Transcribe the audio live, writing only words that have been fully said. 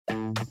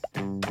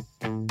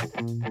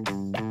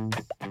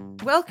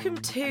welcome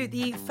to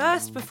the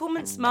first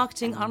Performance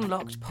Marketing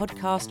Unlocked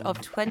podcast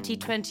of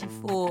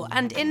 2024.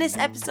 And in this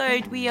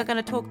episode, we are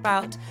going to talk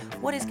about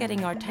what is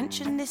getting our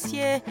attention this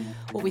year,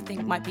 what we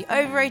think might be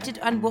overrated,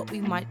 and what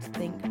we might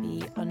think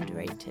be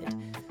underrated.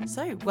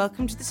 So,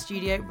 welcome to the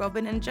studio,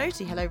 Robin and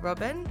Jyoti. Hello,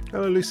 Robin.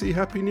 Hello, Lucy.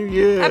 Happy New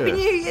Year. Happy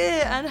New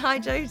Year. And hi,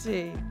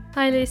 Jyoti.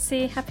 Hi,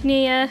 Lucy. Happy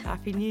New Year.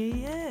 Happy New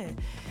Year.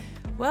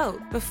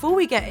 Well, before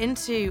we get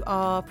into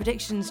our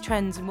predictions,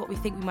 trends, and what we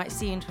think we might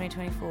see in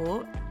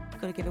 2024,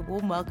 got to give a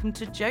warm welcome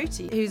to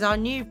Jyoti, who's our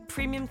new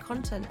premium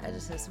content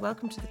editor. So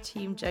welcome to the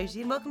team,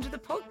 Jyoti, and welcome to the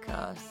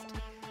podcast.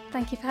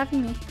 Thank you for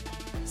having me.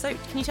 So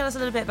can you tell us a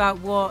little bit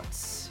about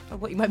what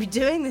you might be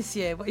doing this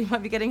year, what you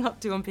might be getting up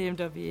to on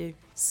PMW?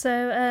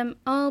 So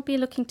I'll be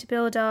looking to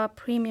build our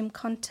premium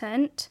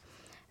content.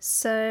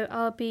 So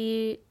I'll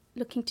be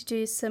looking to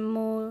do some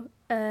more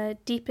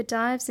deeper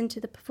dives into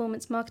the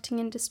performance marketing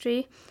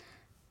industry.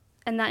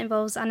 And that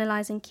involves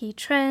analysing key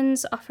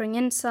trends, offering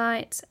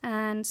insights,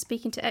 and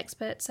speaking to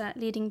experts at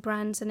leading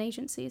brands and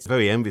agencies.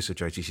 Very envious of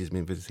Jyoti. She's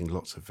been visiting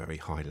lots of very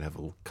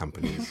high-level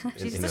companies.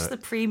 She's just the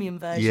premium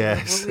version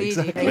yes, of what we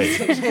exactly.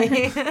 do,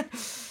 basically.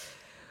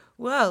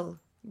 Well,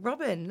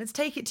 Robin, let's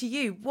take it to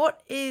you.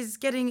 What is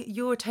getting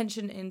your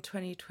attention in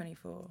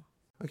 2024?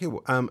 Okay,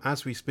 well,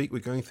 as we speak, we're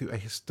going through a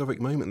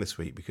historic moment this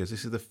week because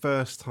this is the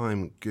first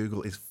time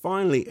Google is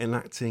finally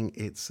enacting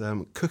its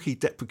cookie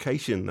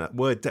deprecation. That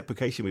word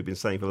deprecation we've been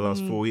saying for the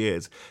last 4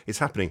 years. It's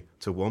happening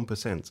to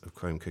 1% of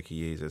Chrome cookie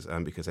users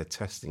because they're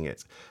testing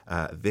it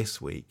this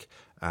week.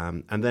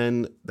 And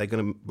then they're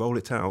going to roll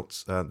it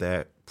out,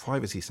 their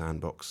privacy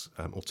sandbox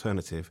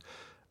alternative,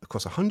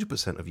 across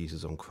 100% of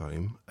users on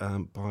Chrome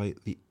by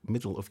the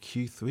middle of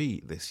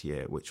Q3 this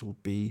year, which will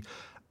be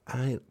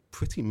a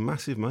pretty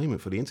massive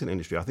moment for the internet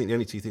industry. I think the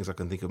only two things I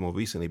can think of more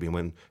recently being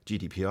when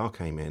GDPR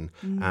came in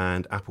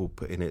and Apple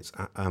put in its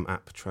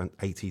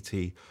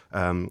ATT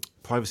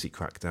privacy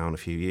crackdown a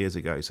few years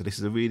ago. So this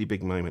is a really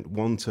big moment,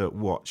 one to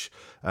watch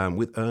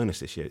with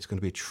earnest this year. It's going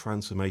to be a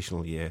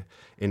transformational year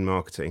in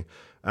marketing.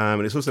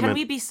 And it's also Can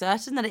we be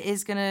certain that it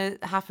is going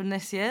to happen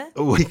this year?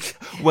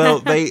 Well,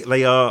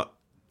 they are.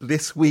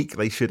 This week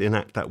they should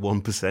enact that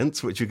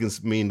 1%, which you can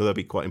mean that'll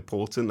be quite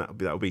important.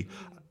 That'll be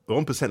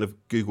 1%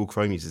 of Google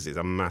Chrome users is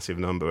a massive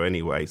number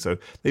anyway, so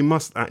they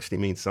must actually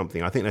mean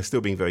something. I think they're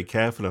still being very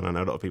careful, and I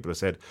know a lot of people have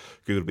said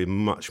Google will be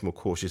much more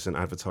cautious and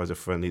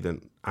advertiser-friendly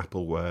than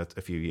Apple were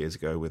a few years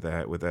ago with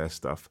their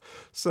stuff.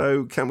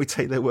 So can we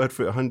take their word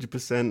for it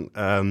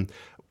 100%?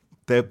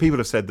 People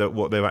have said that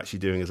what they're actually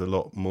doing is a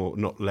lot more,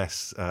 not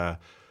less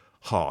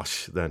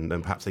harsh than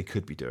perhaps they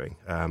could be doing.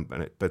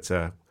 But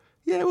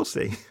we'll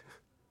see.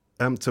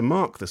 To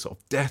mark the sort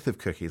of death of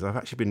cookies, I've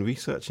actually been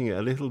researching it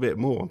a little bit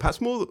more, and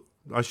perhaps more.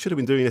 I should have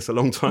been doing this a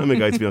long time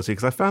ago, to be honest with you,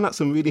 because I found out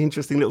some really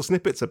interesting little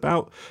snippets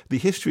about the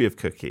history of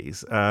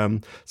cookies.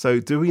 So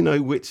do we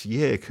know which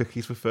year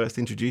cookies were first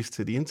introduced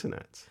to the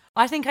internet?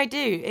 I think I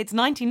do. It's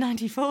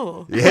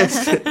 1994.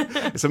 Yes.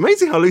 It's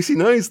amazing how Lucy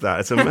knows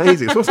that. It's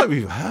amazing. It's almost like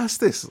we've rehearsed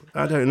this.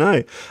 I don't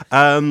know.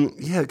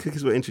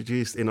 Cookies were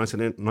introduced in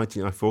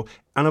 1994.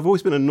 And I've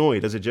always been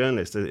annoyed as a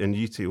journalist, and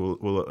you two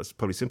will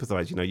probably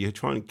sympathise, you're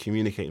trying to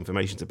communicate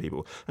information to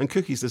people. And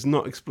cookies does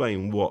not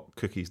explain what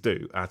cookies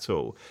do at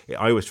all.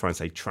 I always try and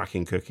say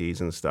tracking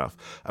cookies and stuff.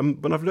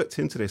 When I've looked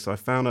into this, I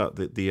found out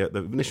that the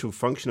initial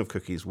function of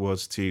cookies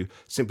was to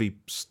simply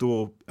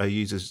store a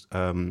user's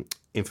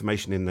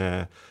information in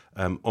their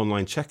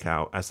online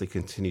checkout as they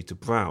continue to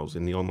browse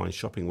in the online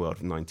shopping world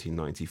of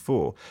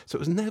 1994. So it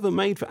was never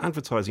made for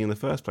advertising in the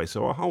first place.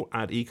 So our whole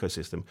ad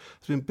ecosystem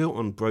has been built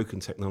on broken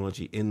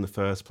technology in the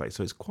first place.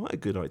 So it's quite a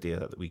good idea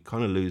that we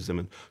kind of lose them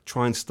and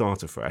try and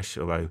start afresh,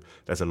 although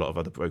there's a lot of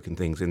other broken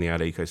things in the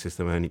ad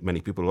ecosystem, and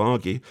many people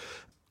argue.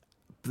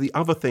 The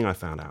other thing I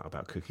found out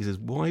about cookies is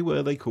why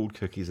were they called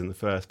cookies in the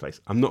first place?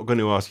 I'm not going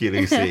to ask you,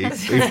 Lucy.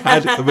 We've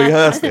had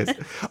rehearsed this.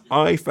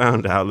 I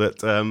found out that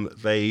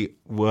they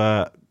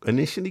were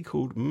initially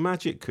called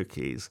magic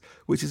cookies,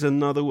 which is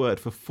another word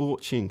for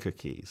fortune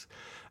cookies.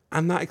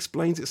 And that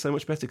explains it so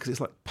much better because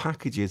it's like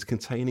packages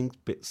containing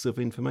bits of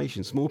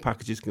information, small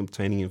packages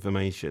containing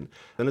information.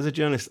 And as a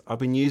journalist, I've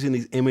been using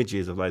these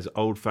images of those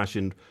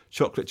old-fashioned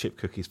chocolate chip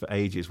cookies for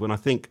ages when I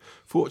think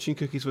fortune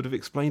cookies would have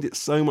explained it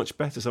so much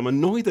better. So I'm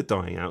annoyed they're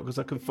dying out because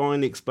I can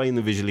finally explain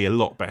them visually a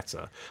lot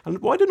better. And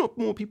why do not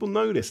more people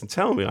know this and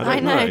tell me? I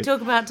don't know. Talk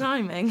about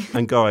timing.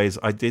 And guys,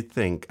 I did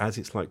think, as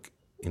it's like,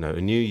 a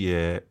new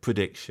year,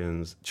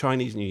 predictions,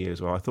 Chinese New Year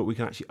as well, I thought we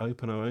can actually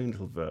open our own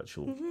little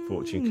virtual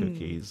fortune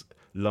cookies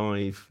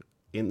live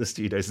in the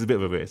studios. It's a bit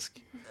of a risk.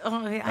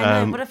 Oh,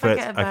 I know. What if I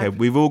get a bag? Okay,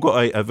 we've all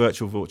got a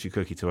virtual fortune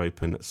cookie to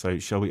open. So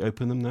shall we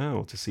open them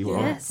now to see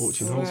what our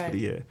fortune holds for the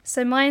year?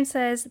 So mine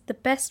says the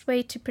best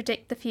way to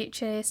predict the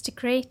future is to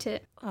create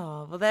it.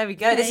 Oh, well, there we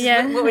go. This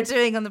is what we're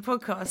doing on the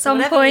podcast. Some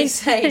whatever point. we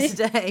say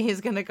today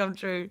is going to come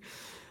true.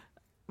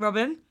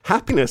 Robin?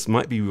 Happiness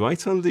might be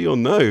right under your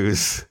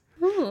nose.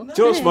 Ooh, Do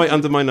you know what's right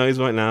under my nose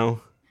right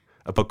now?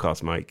 A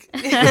podcast mic.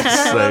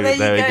 So well, there you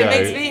go. we go.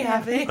 Makes me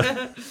happy.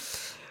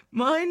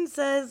 Mine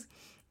says,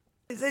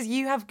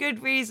 you have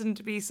good reason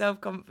to be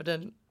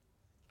self-confident.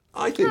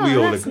 I think we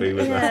all that's- agree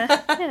with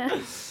that.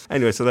 Yeah.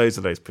 Anyway, so those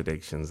are those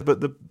predictions.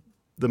 But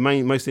the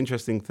most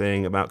interesting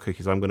thing about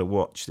cookies I'm going to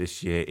watch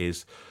this year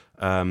is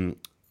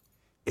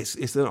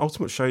it's an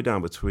ultimate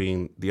showdown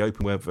between the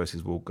open web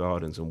versus walled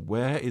gardens, and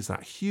where is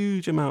that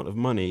huge amount of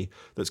money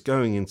that's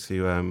going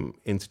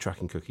into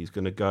tracking cookies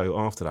going to go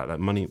after that? That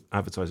money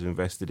advertisers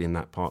invested in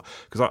that part.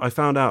 Because I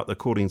found out,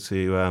 according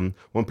to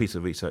one piece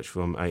of research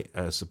from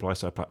a supply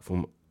side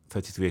platform,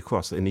 33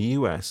 Across, that in the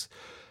US,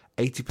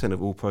 80%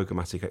 of all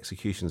programmatic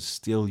executions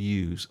still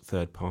use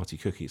third-party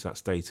cookies.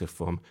 That's data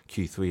from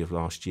Q3 of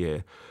last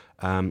year.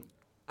 And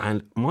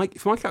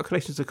if my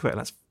calculations are correct,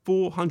 that's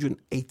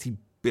 £480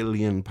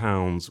 billion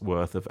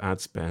worth of ad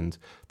spend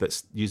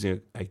that's using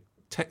a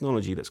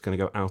technology that's going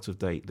to go out of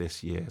date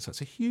this year. So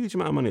that's a huge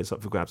amount of money that's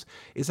up for grabs.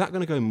 Is that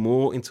going to go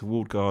more into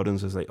walled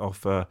gardens as they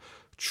offer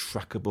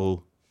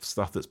trackable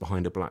stuff that's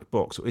behind a black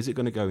box, or is it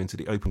going to go into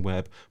the open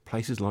web,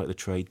 places like the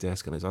Trade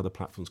Desk and those other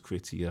platforms,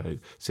 Criteo,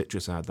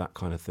 Citrus Ad, that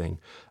kind of thing,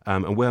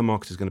 and where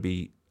marketers are going to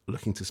be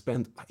looking to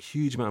spend a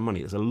huge amount of money?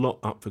 There's a lot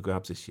up for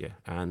grabs this year,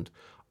 and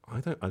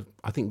I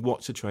think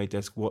watch the Trade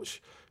Desk,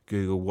 watch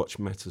Google, watch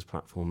Meta's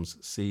platforms,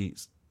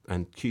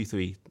 and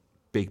Q3,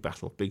 big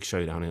battle, big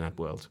showdown in ad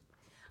world.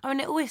 I mean,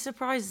 it always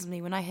surprises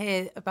me when I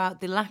hear about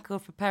the lack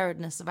of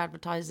preparedness of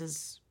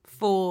advertisers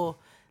for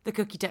the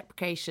cookie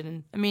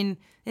deprecation. I mean,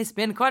 it's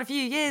been quite a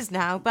few years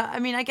now, but I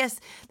mean, I guess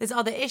there's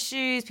other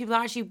issues. People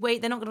are actually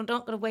they're not going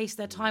to waste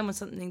their time on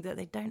something that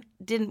they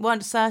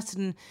weren't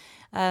certain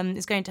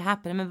is going to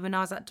happen. I remember when I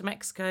was at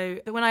Mexico,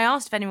 when I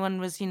asked if anyone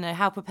was,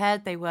 how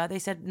prepared they were, they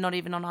said not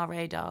even on our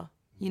radar.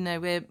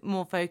 We're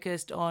more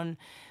focused on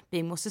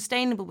being more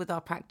sustainable with our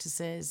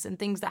practices and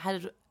things that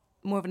had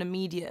more of an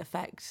immediate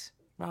effect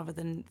rather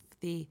than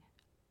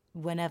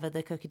whenever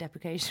the cookie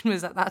deprecation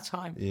was at that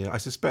time. Yeah, I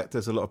suspect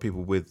there's a lot of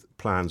people with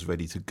plans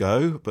ready to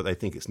go, but they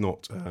think it's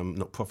not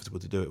profitable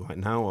to do it right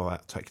now, or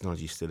that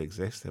technology still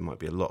exists. There might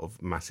be a lot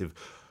of massive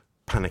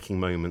panicking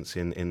moments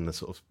in the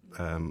sort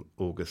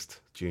of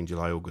June,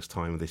 July, August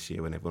time of this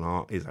year when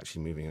everyone is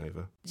actually moving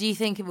over. Do you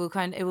think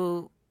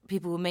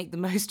people will make the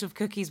most of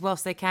cookies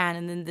whilst they can,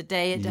 and then the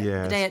day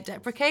it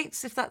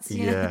deprecates, if that's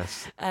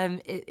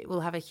it will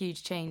have a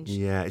huge change?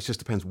 Yeah, it just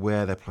depends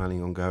where they're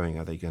planning on going.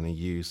 Are they going to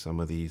use some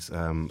of these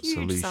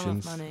solutions? Sum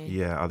of money.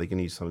 Yeah, are they going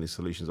to use some of these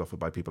solutions offered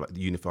by people like the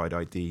Unified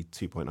ID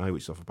 2.0,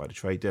 which is offered by the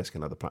Trade Desk,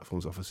 and other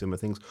platforms offer similar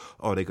things?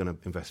 Or are they going to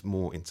invest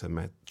more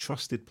into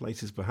trusted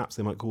places, perhaps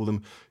they might call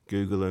them,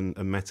 Google and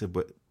Meta,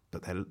 but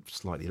they're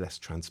slightly less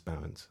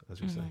transparent,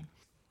 as we say.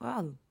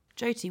 Wow.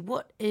 Jyoti,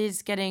 what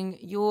is getting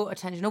your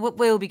attention, or what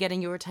will be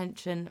getting your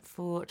attention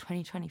for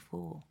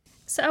 2024?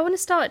 So I want to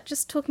start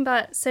just talking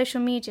about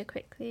social media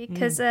quickly,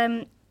 because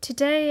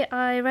today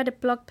I read a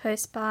blog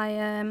post by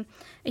a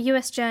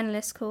US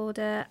journalist called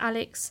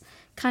Alex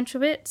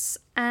Kantrowitz,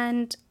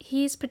 and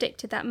he's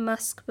predicted that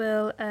Musk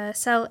will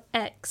sell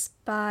X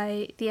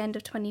by the end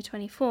of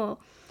 2024,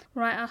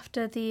 right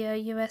after the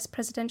US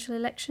presidential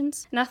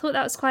elections. And I thought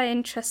that was quite an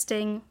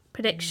interesting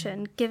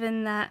prediction,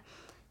 given that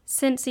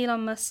since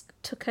Elon Musk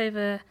took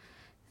over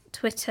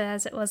Twitter,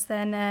 as it was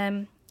then,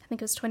 I think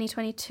it was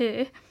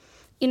 2022,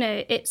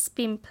 it's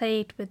been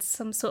plagued with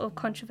some sort of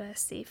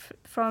controversy,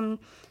 from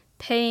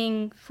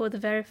paying for the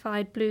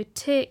verified blue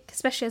tick,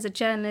 especially as a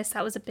journalist,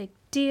 that was a big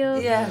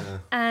deal. Yeah.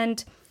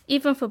 And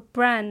even for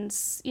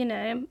brands,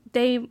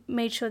 they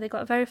made sure they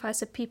got verified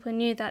so people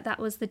knew that that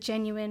was the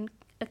genuine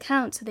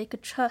account, so they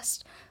could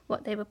trust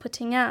what they were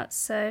putting out.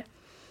 So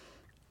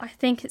I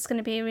think it's going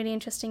to be a really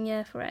interesting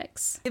year for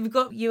X. We've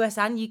got US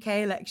and UK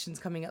elections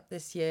coming up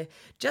this year,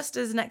 just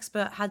as an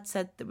expert had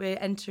said that we're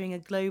entering a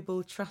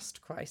global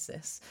trust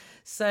crisis.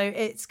 So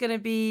it's going to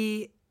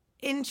be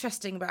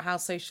interesting about how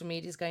social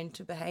media is going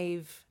to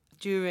behave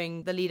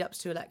during the lead-ups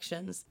to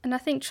elections. And I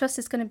think trust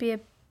is going to be a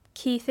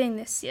key thing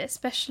this year,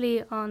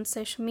 especially on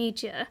social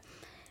media,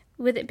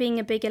 with it being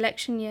a big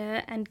election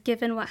year, and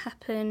given what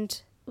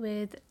happened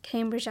with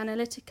Cambridge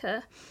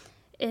Analytica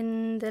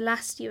in the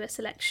last US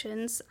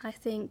elections, I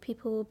think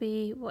people will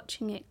be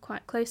watching it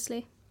quite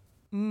closely.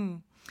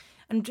 And,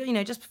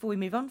 just before we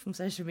move on from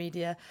social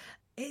media,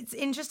 it's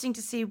interesting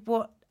to see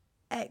what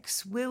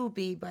X will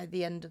be by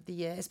the end of the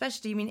year,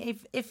 especially,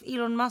 if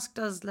Elon Musk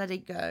does let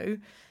it go,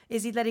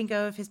 is he letting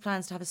go of his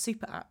plans to have a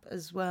super app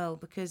as well?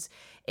 Because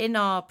in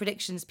our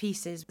predictions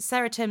pieces,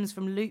 Sarah Timms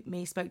from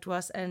LoopMe spoke to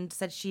us and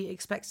said she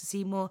expects to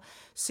see more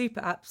super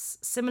apps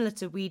similar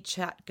to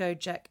WeChat,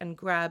 Gojek and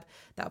Grab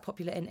that are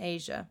popular in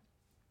Asia.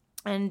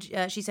 And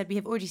she said, we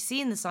have already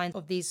seen the signs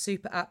of these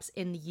super apps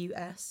in the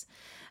US,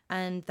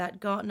 and that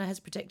Gartner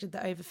has predicted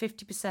that over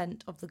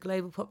 50% of the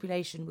global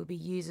population will be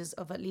users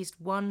of at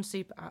least one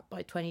super app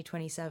by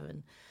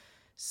 2027.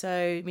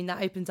 So,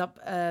 that opens up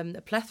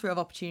a plethora of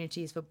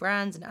opportunities for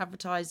brands and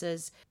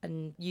advertisers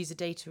and user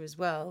data as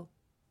well.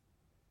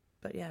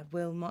 But yeah,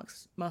 will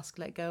Musk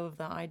let go of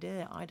that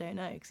idea? I don't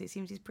know, because it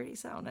seems he's pretty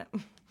set on it.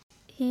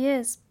 He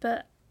is,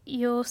 but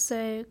you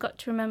also got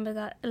to remember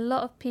that a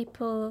lot of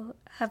people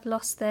have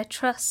lost their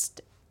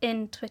trust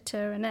in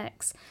Twitter and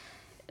X,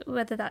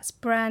 whether that's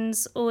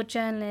brands or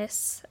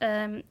journalists,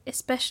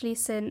 especially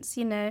since,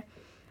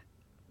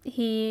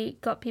 he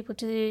got people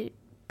to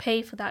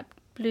pay for that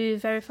blue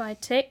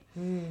verified tick,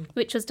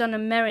 which was done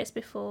on merits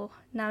before.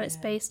 Now it's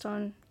based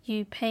on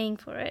you paying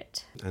for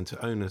it. And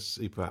to own a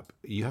super app,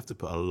 you have to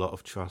put a lot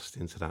of trust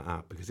into that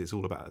app because it's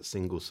all about a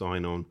single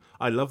sign-on.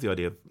 I love the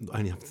idea of I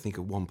only have to think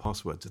of one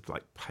password to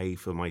like pay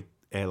for my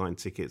airline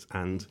tickets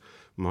and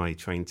my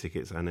train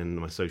tickets and then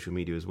my social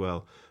media as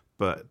well.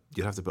 But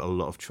you have to put a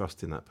lot of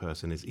trust in that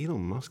person. Is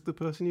Elon Musk the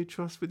person you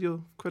trust with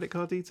your credit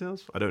card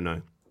details? I don't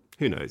know.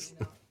 Who knows?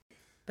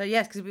 But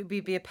yes, because it would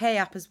be a pay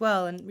app as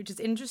well, and which is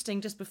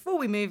interesting. Just before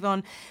we move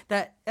on,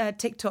 that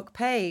TikTok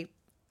Pay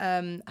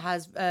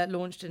has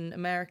launched in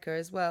America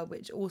as well,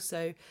 which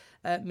also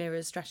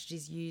mirrors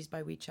strategies used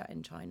by WeChat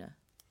in China.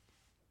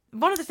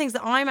 One of the things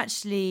that I'm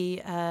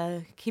actually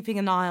keeping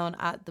an eye on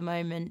at the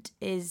moment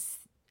is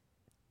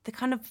the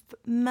kind of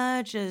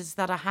mergers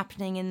that are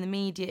happening in the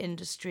media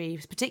industry,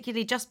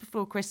 particularly just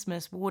before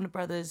Christmas. Warner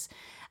Brothers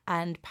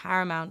and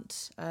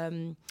Paramount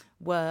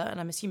were, and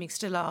I'm assuming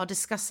still are,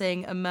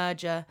 discussing a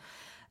merger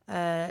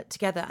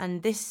together.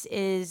 And this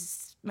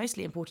is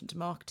mostly important to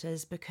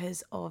marketers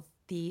because of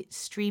the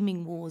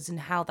streaming wars and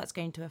how that's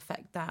going to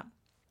affect that.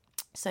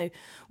 So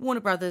Warner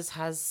Brothers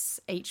has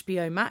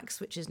HBO Max,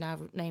 which is now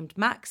named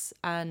Max,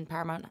 and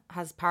Paramount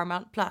has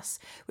Paramount Plus,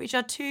 which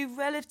are two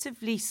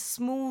relatively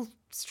small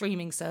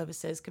streaming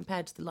services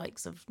compared to the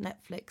likes of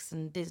Netflix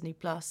and Disney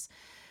Plus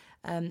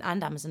and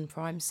Amazon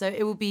Prime. So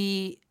it will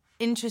be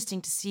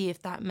interesting to see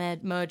if that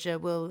merger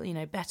will,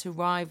 better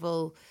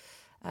rival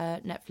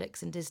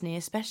Netflix and Disney,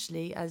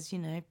 especially as,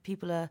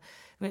 we're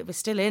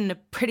still in a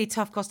pretty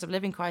tough cost of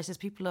living crisis.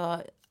 People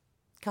are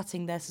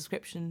cutting their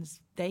subscriptions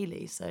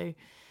daily. So,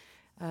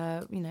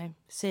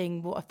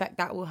 seeing what effect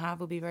that will have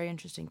will be very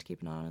interesting to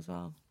keep an eye on as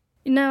well.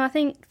 I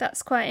think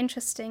that's quite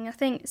interesting. I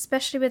think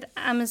especially with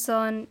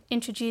Amazon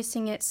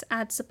introducing its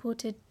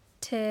ad-supported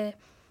tier,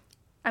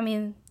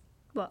 a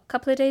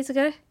couple of days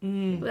ago?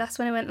 That's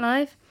when it went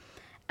live.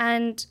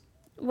 And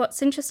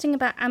what's interesting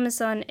about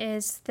Amazon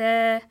is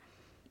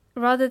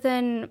rather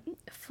than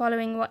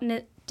following what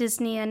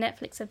Disney and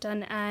Netflix have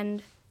done,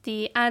 and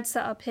the ads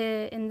that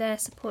appear in their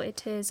supported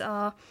tiers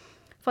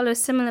follow a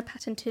similar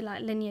pattern to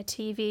like linear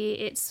TV.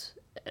 It's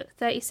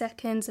 30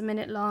 seconds, a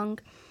minute long.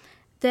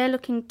 They're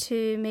looking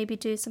to maybe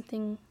do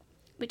something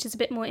which is a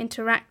bit more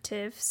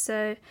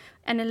interactive,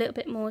 and a little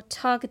bit more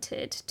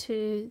targeted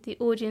to the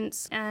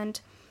audience. And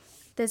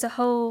there's a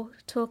whole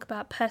talk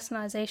about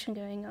personalisation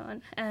going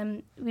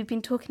on. We've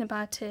been talking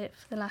about it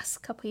for the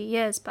last couple of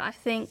years, but I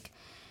think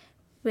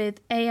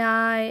with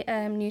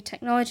AI, new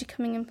technology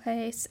coming in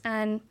place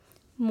and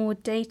more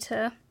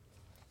data,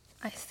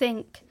 I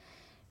think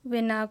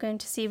we're now going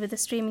to see with the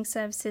streaming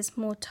services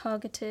more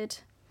targeted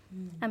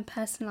and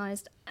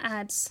personalised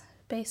ads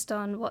based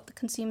on what the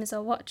consumers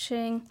are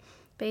watching,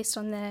 based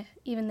on their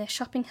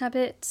shopping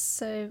habits.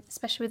 So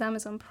especially with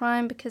Amazon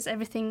Prime, because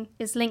everything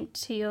is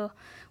linked to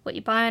what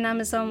you buy on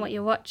Amazon, what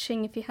you're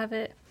watching if you have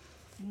it.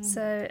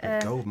 So a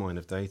goldmine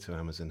of data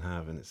Amazon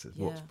have, and it's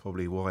what's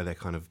probably why they're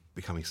kind of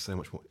becoming so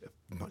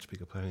much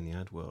bigger player in the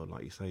ad world,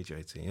 like you say,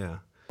 JT. Yeah.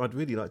 I'd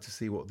really like to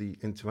see what the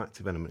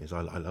interactive element is.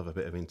 I love a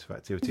bit of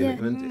interactivity. Yeah.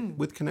 And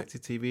with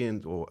connected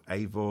TV or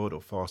AVOD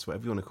or fast,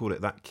 whatever you want to call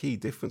it, that key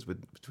difference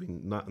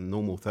between that and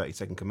normal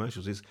 30-second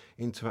commercials is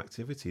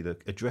interactivity, the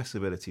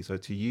addressability. So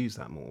to use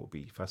that more would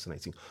be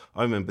fascinating.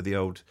 I remember the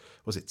old,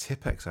 was it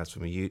Tipex ads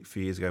from a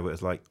few years ago where it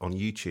was like on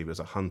YouTube, it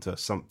was a hunter,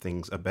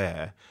 something's a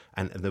bear,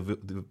 and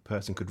the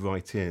person could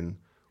write in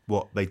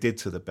what they did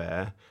to the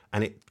bear,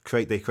 and they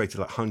created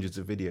like hundreds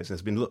of videos. And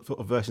there's been sort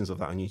of versions of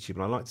that on YouTube,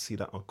 and I like to see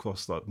that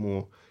across like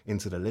more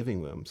into the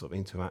living room, sort of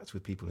interact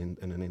with people in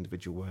an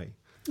individual way.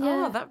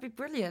 Yeah. Oh, that'd be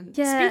brilliant.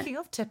 Yeah. Speaking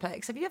of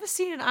Tipex, have you ever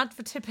seen an ad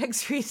for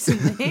Tipex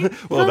recently?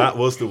 Well, that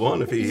was the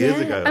one a few years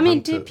ago.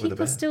 Do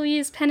people still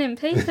use pen and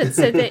paper?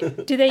 So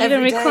do they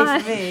even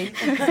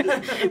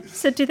require?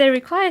 So do they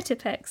require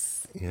Tipex?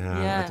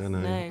 Yeah, I don't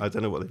know. No. I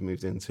don't know what they've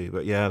moved into,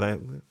 but yeah,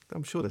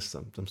 I'm sure there's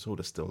some sort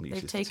of still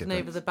uses. They've taken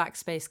over the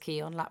backspace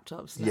key on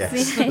laptops now.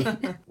 Yes.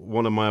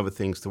 One of my other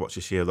things to watch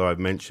this year, though I've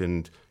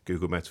mentioned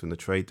Google, Meta, and the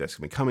Trade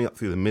Desk. coming up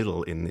through the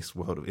middle in this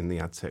world, in the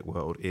ad tech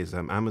world, is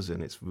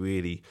Amazon. It's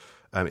really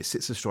it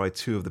sits astride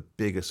two of the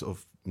biggest sort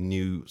of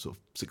new sort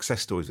of success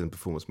stories in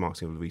performance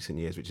marketing of the recent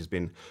years, which has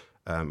been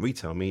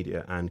retail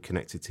media and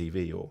connected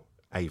TV, or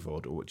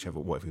AVOD,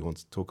 or whatever you want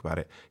to talk about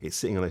it. It's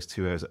sitting on those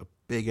two areas that are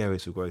big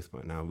areas of growth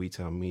right now.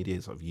 Retail media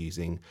is sort of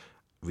using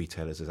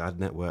retailers as ad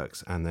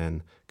networks, and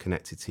then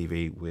connected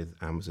TV with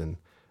Amazon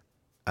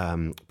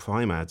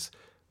Prime ads.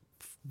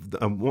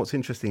 What's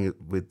interesting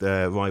with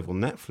their rival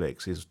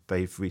Netflix is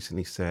they've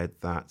recently said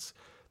that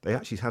they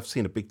actually have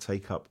seen a big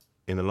take-up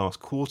in the last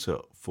quarter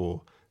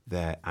for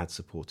their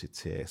ad-supported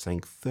tier,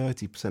 saying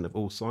 30% of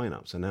all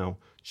sign-ups are now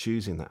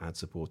choosing that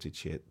ad-supported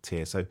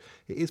tier. So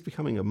it is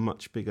becoming a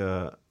much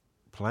bigger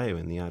player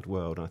in the ad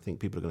world, and I think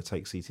people are going to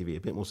take CTV a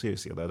bit more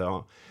seriously, although there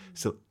are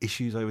still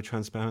issues over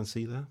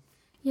transparency there.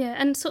 Yeah,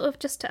 and sort of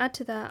just to add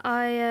to that,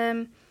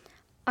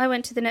 I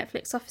went to the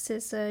Netflix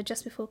offices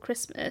just before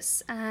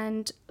Christmas,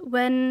 and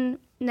when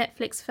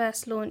Netflix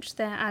first launched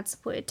their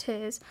ad-supported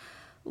tiers,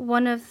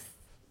 one of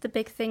the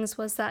big things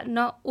was that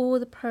not all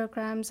the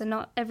programs and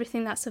not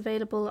everything that's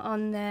available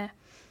on their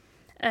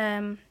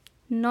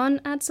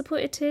non-ad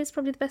supported tiers,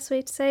 probably the best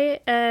way to say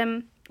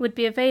it, would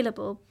be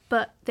available,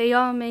 but they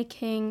are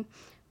making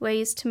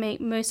ways to make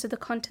most of the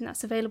content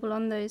that's available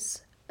on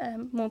those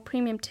more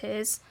premium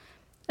tiers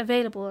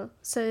available.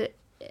 So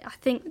I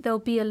think there'll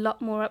be a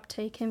lot more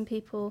uptake in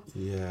people.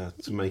 Yeah,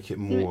 to make it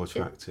more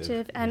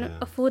attractive. And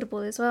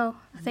affordable as well.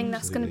 I think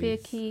that's going to be a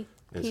key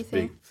it's a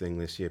thing. big thing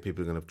this year.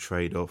 People are going to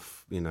trade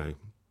off,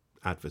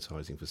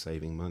 advertising for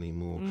saving money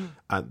more.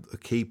 And a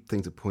key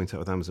thing to point out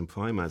with Amazon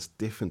Prime ads,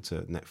 different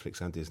to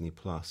Netflix and Disney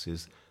Plus,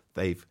 is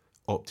they've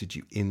opted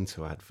you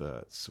into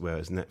adverts,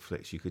 whereas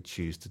Netflix you could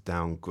choose to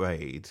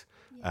downgrade.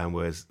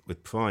 Whereas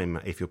with Prime,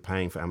 if you're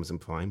paying for Amazon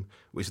Prime,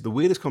 which is the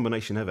weirdest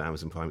combination ever,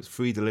 Amazon Prime, it's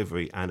free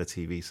delivery and a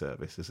TV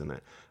service, isn't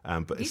it?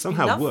 But it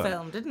somehow worked. Love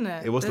Film, didn't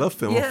it? It was Love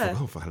Film. Yeah.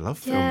 I love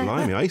Film. Yeah.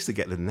 Blimey, I used to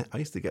get the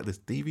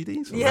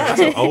DVDs. Yeah.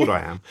 That's how old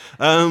I am.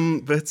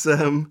 With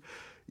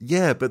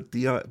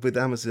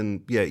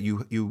Amazon,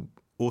 you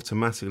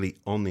automatically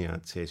on the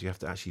ad tiers, you have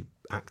to actually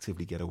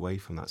actively get away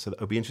from that. So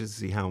it'll be interesting to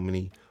see how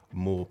many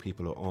more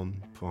people are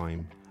on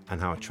Prime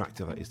and how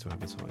attractive that is to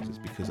advertisers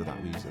because of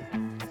that reason.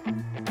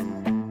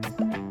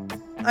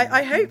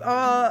 I hope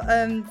our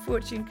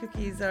fortune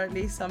cookies are at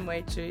least some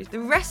way true. The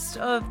rest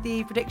of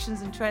the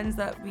predictions and trends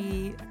that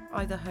we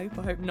either hope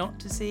or hope not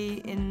to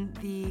see in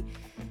the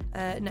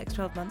next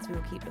 12 months, we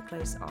will keep a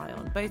close eye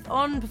on, both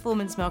on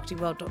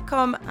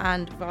performancemarketingworld.com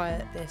and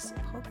via this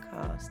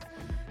podcast.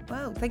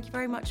 Well, thank you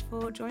very much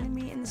for joining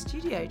me in the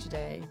studio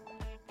today.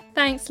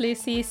 Thanks,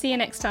 Lucy. See you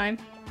next time.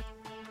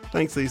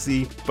 Thanks,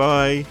 Lucy.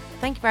 Bye.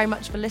 Thank you very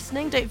much for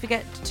listening. Don't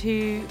forget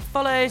to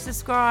follow,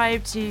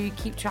 subscribe to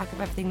keep track of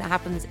everything that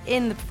happens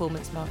in the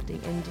performance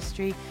marketing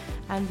industry.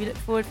 And we look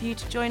forward for you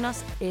to join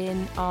us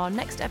in our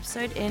next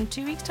episode in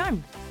 2 weeks'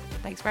 time.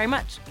 Thanks very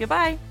much.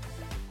 Goodbye.